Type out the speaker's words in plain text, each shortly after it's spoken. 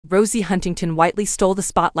Rosie Huntington-Whiteley stole the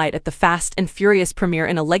spotlight at the Fast and Furious premiere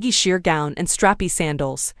in a leggy sheer gown and strappy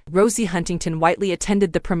sandals. Rosie Huntington-Whiteley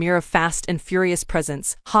attended the premiere of Fast and Furious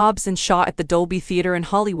Presents Hobbs and Shaw at the Dolby Theatre in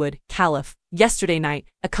Hollywood, Calif. yesterday night,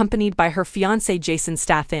 accompanied by her fiancé Jason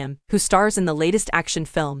Statham, who stars in the latest action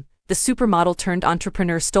film. The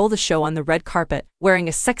supermodel-turned-entrepreneur stole the show on the red carpet, wearing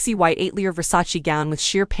a sexy white 8-layer Versace gown with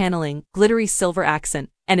sheer paneling, glittery silver accent,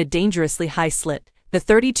 and a dangerously high slit. The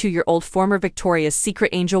 32-year-old former Victoria's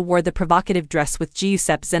Secret angel wore the provocative dress with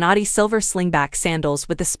Giuseppe Zanotti silver slingback sandals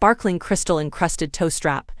with a sparkling crystal-encrusted toe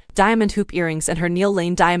strap. Diamond hoop earrings and her Neil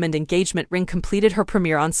Lane diamond engagement ring completed her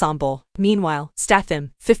premiere ensemble. Meanwhile,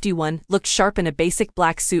 Statham, 51, looked sharp in a basic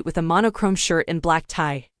black suit with a monochrome shirt and black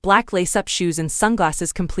tie. Black lace-up shoes and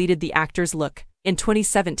sunglasses completed the actor's look. In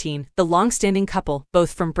 2017, the long-standing couple,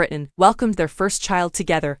 both from Britain, welcomed their first child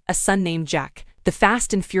together, a son named Jack. The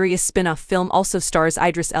Fast and Furious spin-off film also stars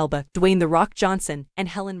Idris Elba, Dwayne "The Rock" Johnson, and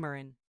Helen Mirren.